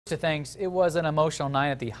Thanks. It was an emotional night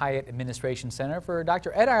at the Hyatt Administration Center for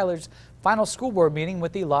Dr. Ed Eiler's final school board meeting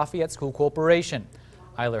with the Lafayette School Corporation.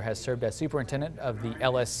 Eiler has served as superintendent of the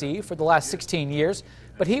LSC for the last 16 years,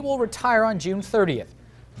 but he will retire on June 30th.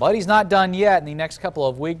 But he's not done yet. In the next couple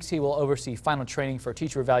of weeks, he will oversee final training for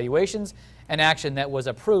teacher evaluations, an action that was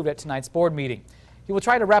approved at tonight's board meeting. He will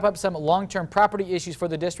try to wrap up some long-term property issues for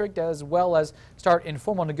the district, as well as start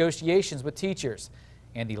informal negotiations with teachers.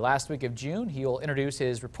 And the last week of June, he will introduce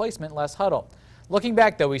his replacement, Les Huddle. Looking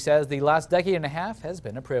back, though, he says the last decade and a half has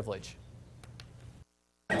been a privilege.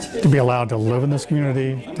 To be allowed to live in this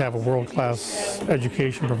community, to have a world-class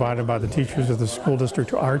education provided by the teachers of the school district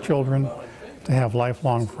to our children, to have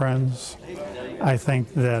lifelong friends. I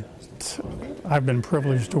think that I've been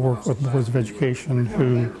privileged to work with boards of education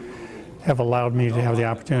who have allowed me to have the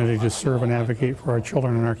opportunity to serve and advocate for our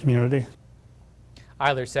children in our community.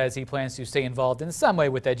 Eiler says he plans to stay involved in some way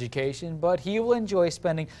with education, but he will enjoy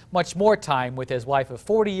spending much more time with his wife of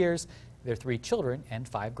 40 years, their 3 children, and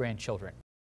 5 grandchildren.